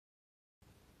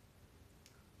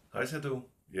Hej så du.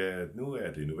 Ja, nu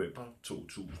er det november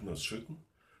 2017,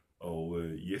 og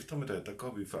i eftermiddag der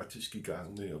går vi faktisk i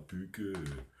gang med at bygge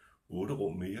 8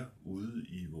 rum mere ude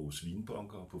i vores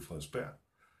vinbunker på Frederiksberg.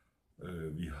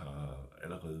 Vi har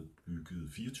allerede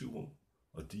bygget 24 rum,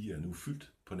 og de er nu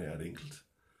fyldt på nær et enkelt.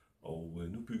 Og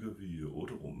nu bygger vi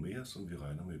 8 rum mere, som vi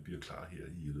regner med bliver klar her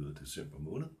i løbet af december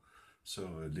måned.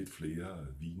 Så lidt flere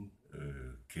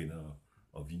vinkendere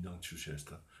og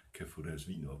vinentusiaster kan få deres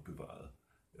vin opbevaret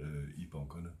i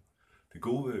bunkerne. Det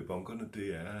gode ved bunkerne,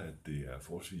 det er, at det er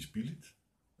forholdsvis billigt.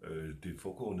 Det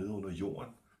foregår nede under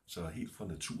jorden, så helt fra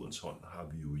naturens hånd har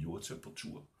vi jo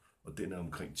jordtemperatur, og den er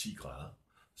omkring 10 grader.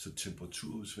 Så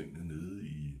temperaturudsvingene nede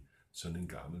i sådan en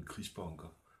gammel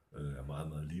krigsbunker er meget,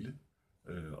 meget lille,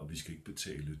 og vi skal ikke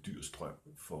betale dyr strøm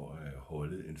for at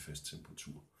holde en fast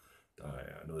temperatur. Der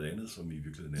er noget andet, som i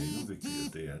virkeligheden er endnu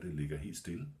vigtigere, det er, at det ligger helt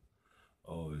stille.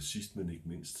 Og sidst men ikke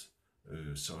mindst,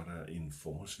 så er der en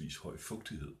forholdsvis høj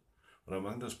fugtighed. Og der er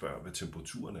mange, der spørger, hvad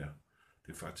temperaturen er.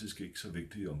 Det er faktisk ikke så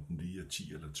vigtigt, om den lige er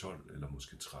 10 eller 12, eller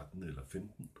måske 13 eller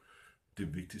 15.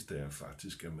 Det vigtigste er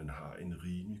faktisk, at man har en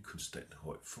rimelig konstant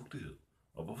høj fugtighed.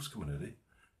 Og hvorfor skal man have det?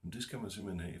 Men det skal man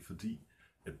simpelthen have, fordi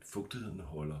at fugtigheden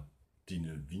holder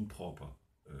dine vinpropper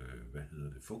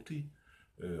fugtige.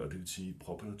 Og det vil sige, at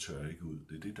propperne tørrer ikke ud.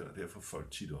 Det er det, derfor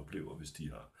folk tit oplever, hvis de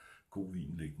har god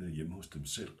vin liggende hjemme hos dem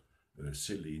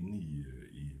selv inde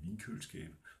i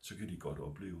vinkøleskabet, så kan de godt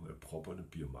opleve, at propperne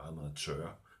bliver meget, meget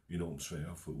tørre, enormt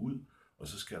svære at få ud, og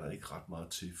så skal der ikke ret meget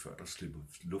til, før der slipper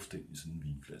luft ind i sådan en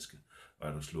vinflaske. Og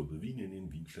er der sluppet vin ind i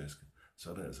en vinflaske,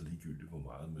 så er det altså ligegyldigt,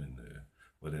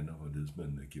 hvordan og hvorledes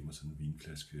man gemmer sådan en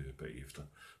vinflaske bagefter,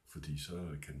 fordi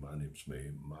så kan den meget nemt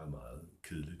smage meget, meget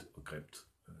kedeligt og grimt,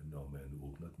 når man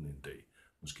åbner den en dag,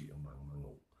 måske om mange, mange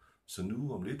år. Så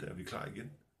nu om lidt er vi klar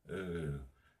igen.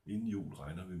 Inden jul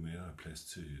regner vi med at have plads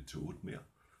til 8 mere,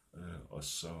 og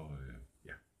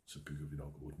så bygger vi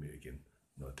nok 8 mere igen,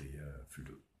 når det er fyldt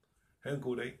ud. Ha' en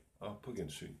god dag, og på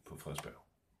gensyn på Frederiksberg.